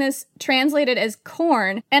seeing this translated as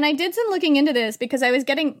corn. And I did some looking into this because I was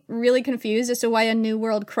getting really confused as to why a New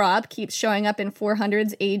World crop keeps showing up in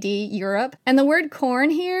 400s AD Europe. And the word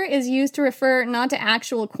corn here is used to refer not to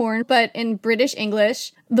actual corn, but in British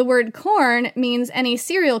English, the word corn means any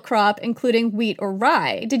cereal crop, including wheat or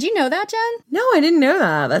rye. Did you know that, Jen? No, I didn't know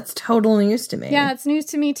that. That's total news to me. Yeah, it's news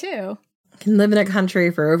to me too. Can live in a country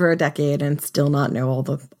for over a decade and still not know all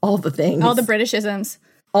the things. All the Britishisms.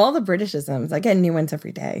 All the Britishisms. I get new ones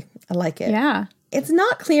every day. I like it. Yeah. It's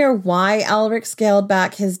not clear why Alaric scaled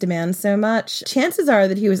back his demands so much. Chances are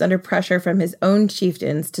that he was under pressure from his own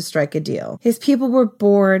chieftains to strike a deal. His people were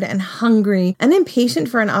bored and hungry and impatient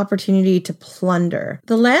for an opportunity to plunder.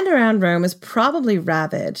 The land around Rome was probably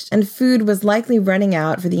ravaged, and food was likely running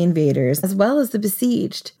out for the invaders as well as the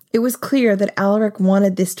besieged. It was clear that Alaric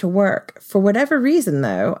wanted this to work. For whatever reason,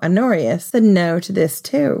 though, Honorius said no to this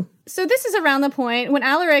too. So this is around the point when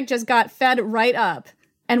Alaric just got fed right up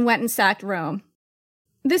and went and sacked Rome.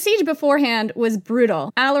 The siege beforehand was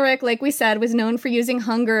brutal. Alaric, like we said, was known for using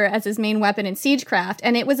hunger as his main weapon in siegecraft,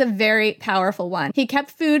 and it was a very powerful one. He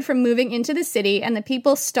kept food from moving into the city, and the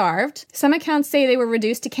people starved. Some accounts say they were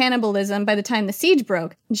reduced to cannibalism by the time the siege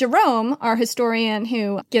broke. Jerome, our historian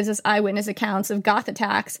who gives us eyewitness accounts of Goth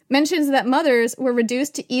attacks, mentions that mothers were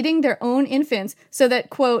reduced to eating their own infants so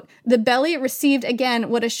that, quote, the belly received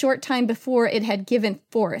again what a short time before it had given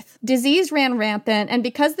forth. Disease ran rampant, and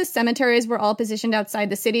because the cemeteries were all positioned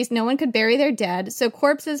outside the cities, no one could bury their dead, so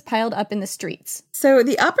corpses piled up in the streets. So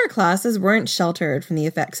the upper classes weren't sheltered from the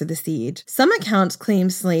effects of the siege. Some accounts claim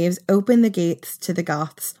slaves opened the gates to the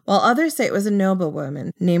Goths, while others say it was a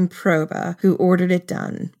noblewoman named Proba who ordered it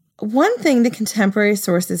done. One thing the contemporary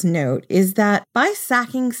sources note is that, by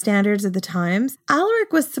sacking standards of the times,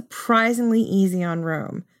 Alaric was surprisingly easy on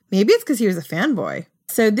Rome. Maybe it's because he was a fanboy.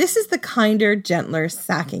 So this is the kinder, gentler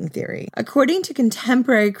sacking theory. According to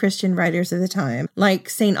contemporary Christian writers of the time, like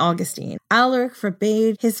St. Augustine, Alaric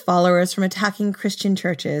forbade his followers from attacking Christian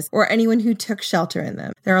churches or anyone who took shelter in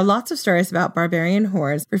them. There are lots of stories about barbarian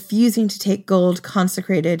hordes refusing to take gold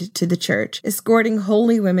consecrated to the church, escorting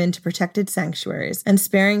holy women to protected sanctuaries, and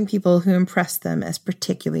sparing people who impressed them as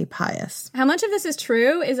particularly pious. How much of this is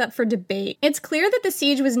true is up for debate. It's clear that the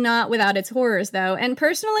siege was not without its horrors, though, and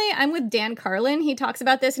personally, I'm with Dan Carlin. He talks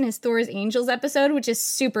talks about this in his Thor's Angels episode, which is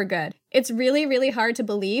super good. It's really, really hard to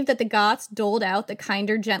believe that the Goths doled out the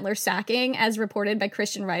kinder, gentler sacking as reported by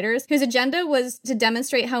Christian writers, whose agenda was to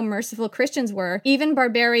demonstrate how merciful Christians were, even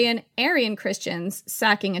barbarian Arian Christians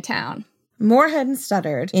sacking a town. Moorhead and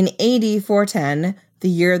Studdard, in AD 410, the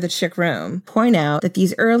year that shook Rome, point out that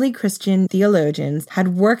these early Christian theologians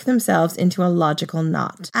had worked themselves into a logical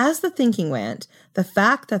knot. As the thinking went, the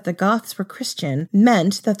fact that the Goths were Christian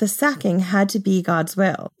meant that the sacking had to be God's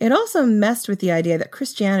will. It also messed with the idea that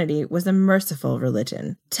Christianity was a merciful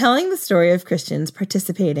religion. Telling the story of Christians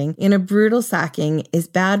participating in a brutal sacking is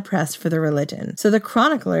bad press for the religion, so the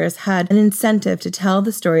chroniclers had an incentive to tell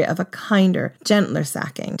the story of a kinder, gentler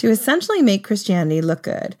sacking, to essentially make Christianity look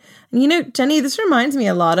good. And you know, Jenny, this reminds me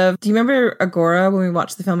a lot of, do you remember Agora when we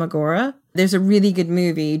watched the film Agora? There's a really good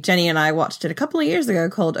movie, Jenny and I watched it a couple of years ago,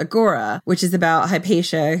 called Agora, which is about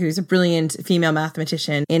Hypatia, who's a brilliant female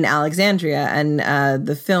mathematician in Alexandria. And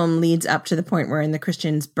the film leads up to the point where the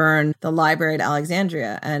Christians burn the library at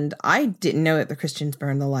Alexandria. And I didn't know that the Christians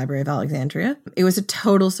burned the library of Alexandria. It was a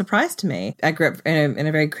total surprise to me. I grew up in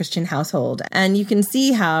a very Christian household. And you can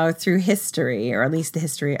see how through history, or at least the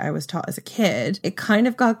history I was taught as a kid, it kind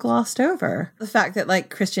of got glossed over. The fact that like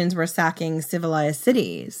Christians were sacking civilized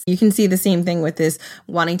cities. You can see the same thing with this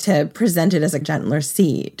wanting to present it as a gentler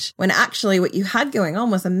siege, when actually what you had going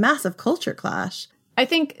on was a massive culture clash. I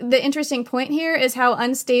think the interesting point here is how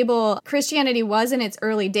unstable Christianity was in its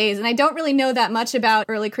early days. And I don't really know that much about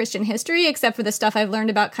early Christian history, except for the stuff I've learned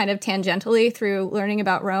about kind of tangentially through learning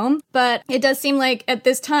about Rome. But it does seem like at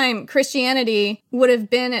this time, Christianity would have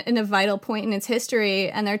been in a vital point in its history,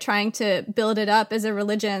 and they're trying to build it up as a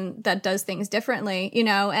religion that does things differently, you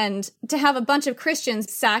know, and to have a bunch of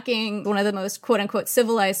Christians sacking one of the most quote-unquote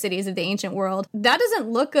civilized cities of the ancient world, that doesn't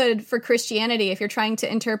look good for Christianity if you're trying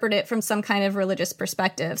to interpret it from some kind of religious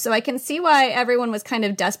perspective. So I can see why everyone was kind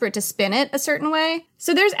of desperate to spin it a certain way.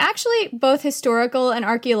 So there's actually both historical and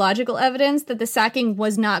archaeological evidence that the sacking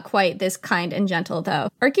was not quite this kind and gentle, though.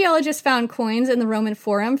 Archaeologists found coins in the Roman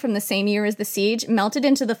Forum from the same year as the siege melted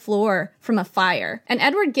into the floor from a fire. And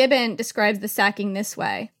Edward Gibbon describes the sacking this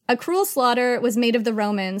way. A cruel slaughter was made of the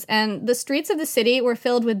Romans, and the streets of the city were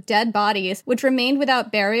filled with dead bodies, which remained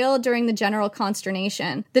without burial during the general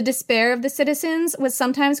consternation. The despair of the citizens was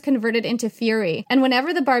sometimes converted into fury, and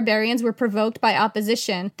whenever the barbarians were provoked by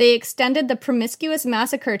opposition, they extended the promiscuous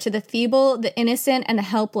massacre to the feeble, the innocent, and the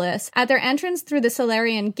helpless. At their entrance through the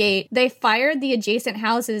Salarian Gate, they fired the adjacent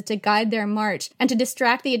houses to guide their march, and to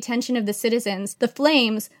distract the attention of the citizens. The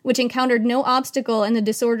flames, which encountered no obstacle in the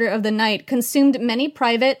disorder of the night, consumed many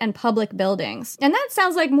private and public buildings. And that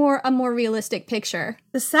sounds like a more realistic picture.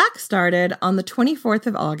 The sack started on the 24th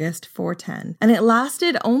of August, 410, and it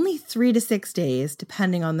lasted only 3 to 6 days,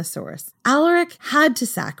 depending on the source. Alaric had to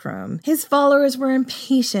sack Rome. His followers were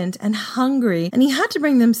impatient and hungry, and he had to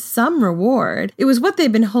bring them some reward. It was what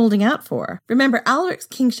they'd been holding out for. Remember, Alaric's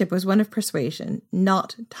kingship was one of persuasion,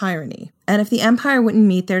 not tyranny. And if the empire wouldn't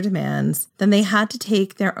meet their demands, then they had to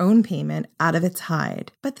take their own payment out of its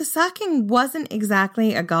hide. But the sacking wasn't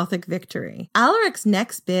exactly a Gothic victory. Alaric's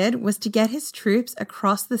next bid was to get his troops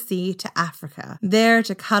across the sea to Africa, there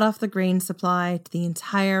to cut off the grain supply to the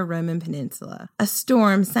entire Roman peninsula. A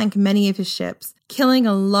storm sank many of his ships, killing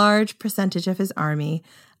a large percentage of his army,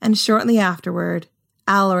 and shortly afterward,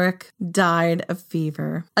 Alaric died of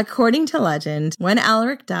fever. According to legend, when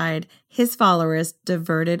Alaric died, his followers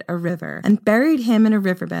diverted a river and buried him in a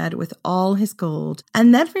riverbed with all his gold,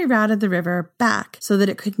 and then rerouted the river back so that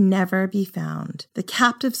it could never be found. The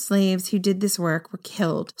captive slaves who did this work were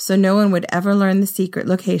killed, so no one would ever learn the secret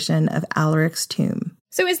location of Alaric's tomb.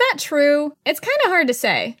 So is that true? It's kind of hard to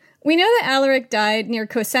say. We know that Alaric died near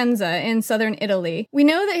Cosenza in southern Italy. We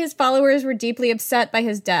know that his followers were deeply upset by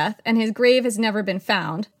his death, and his grave has never been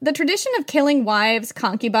found. The tradition of killing wives,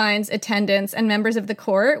 concubines, attendants, and members of the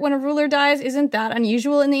court when a ruler dies isn't that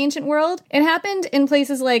unusual in the ancient world. It happened in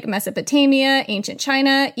places like Mesopotamia, ancient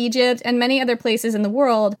China, Egypt, and many other places in the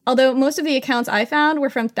world, although most of the accounts I found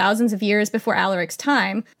were from thousands of years before Alaric's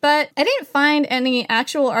time. But I didn't find any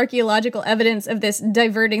actual archaeological evidence of this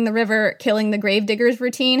diverting the river, killing the gravediggers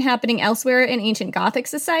routine happening elsewhere in ancient Gothic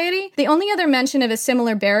society. The only other mention of a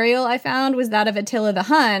similar burial I found was that of Attila the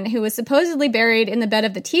Hun, who was supposedly buried in the bed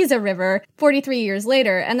of the Tisa River 43 years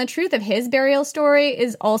later, and the truth of his burial story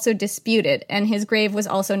is also disputed, and his grave was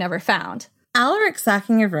also never found. Alaric's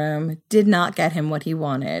sacking of Rome did not get him what he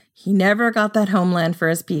wanted. He never got that homeland for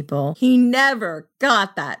his people. He never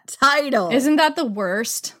got that title. Isn't that the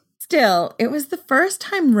worst? Still, it was the first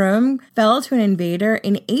time Rome fell to an invader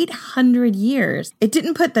in 800 years. It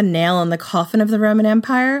didn't put the nail in the coffin of the Roman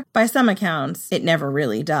Empire. By some accounts, it never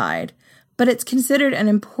really died. but it's considered an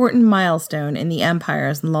important milestone in the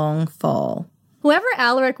Empire's long fall. Whoever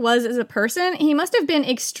Alaric was as a person, he must have been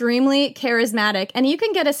extremely charismatic, and you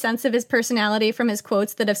can get a sense of his personality from his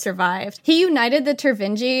quotes that have survived. He united the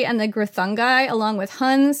Tervingi and the Grithungi, along with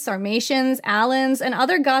Huns, Sarmatians, Alans, and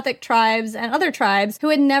other Gothic tribes and other tribes who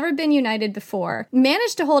had never been united before.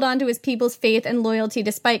 Managed to hold on to his people's faith and loyalty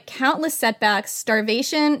despite countless setbacks,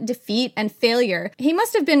 starvation, defeat, and failure. He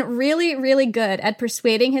must have been really, really good at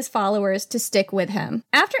persuading his followers to stick with him.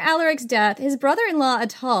 After Alaric's death, his brother-in-law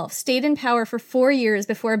Ataulf stayed in power for 4 years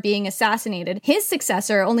before being assassinated. His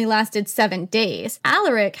successor only lasted 7 days.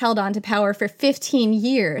 Alaric held on to power for 15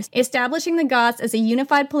 years, establishing the Goths as a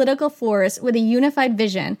unified political force with a unified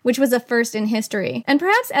vision, which was a first in history. And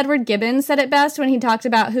perhaps Edward Gibbon said it best when he talked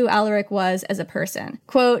about who Alaric was as a person.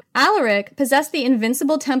 Quote, Alaric possessed the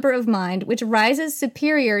invincible temper of mind which rises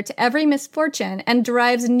superior to every misfortune and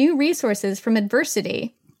derives new resources from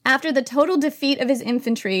adversity. After the total defeat of his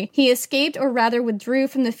infantry, he escaped or rather withdrew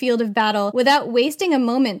from the field of battle without wasting a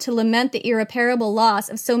moment to lament the irreparable loss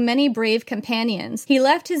of so many brave companions. He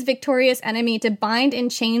left his victorious enemy to bind in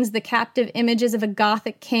chains the captive images of a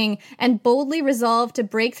Gothic king and boldly resolved to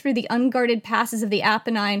break through the unguarded passes of the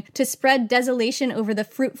Apennine, to spread desolation over the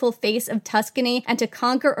fruitful face of Tuscany, and to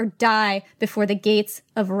conquer or die before the gates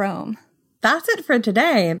of Rome. That's it for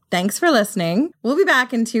today. Thanks for listening. We'll be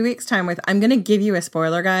back in 2 weeks' time with, I'm going to give you a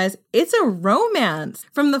spoiler, guys. It's a romance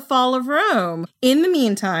from the fall of Rome. In the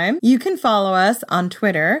meantime, you can follow us on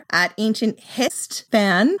Twitter at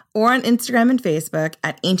AncientHistFan or on Instagram and Facebook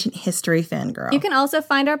at Ancient History Fangirl. You can also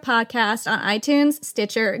find our podcast on iTunes,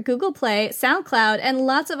 Stitcher, Google Play, SoundCloud, and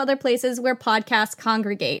lots of other places where podcasts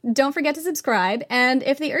congregate. Don't forget to subscribe, and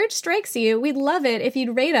if the urge strikes you, we'd love it if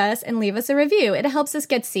you'd rate us and leave us a review. It helps us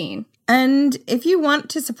get seen. And if you want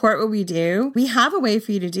to support what we do, we have a way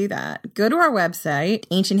for you to do that. Go to our website,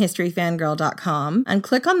 ancienthistoryfangirl.com, and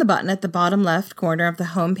click on the button at the bottom left corner of the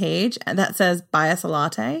homepage that says Buy Us a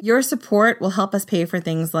Latte. Your support will help us pay for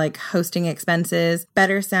things like hosting expenses,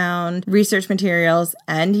 better sound, research materials,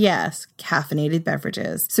 and yes, caffeinated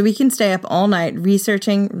beverages. So we can stay up all night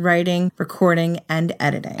researching, writing, recording, and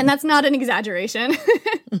editing. And that's not an exaggeration.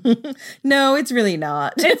 No, it's really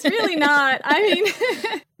not. It's really not. I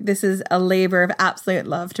mean... This is a labor of absolute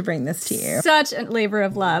love to bring this to you. Such a labor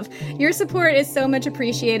of love. Your support is so much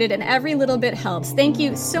appreciated, and every little bit helps. Thank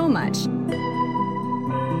you so much.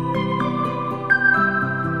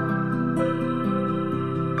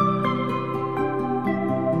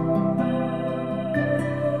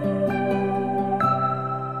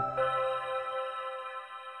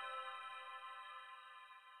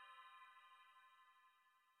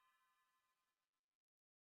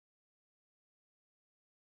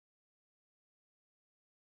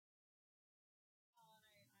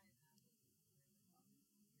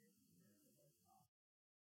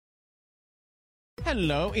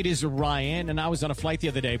 Hello, it is Ryan, and I was on a flight the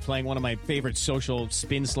other day playing one of my favorite social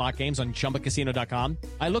spin slot games on ChumbaCasino.com.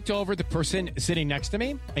 I looked over at the person sitting next to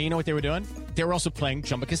me, and you know what they were doing? They were also playing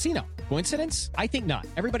Chumba Casino. Coincidence? I think not.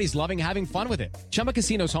 Everybody's loving having fun with it. Chumba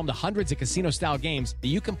Casino is home to hundreds of casino-style games that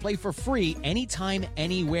you can play for free anytime,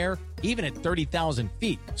 anywhere, even at 30,000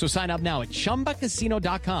 feet. So sign up now at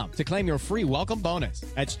ChumbaCasino.com to claim your free welcome bonus.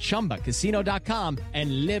 That's ChumbaCasino.com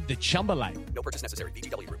and live the Chumba life. No purchase necessary.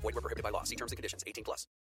 VGW. Void where prohibited by law. See terms and conditions. 18+.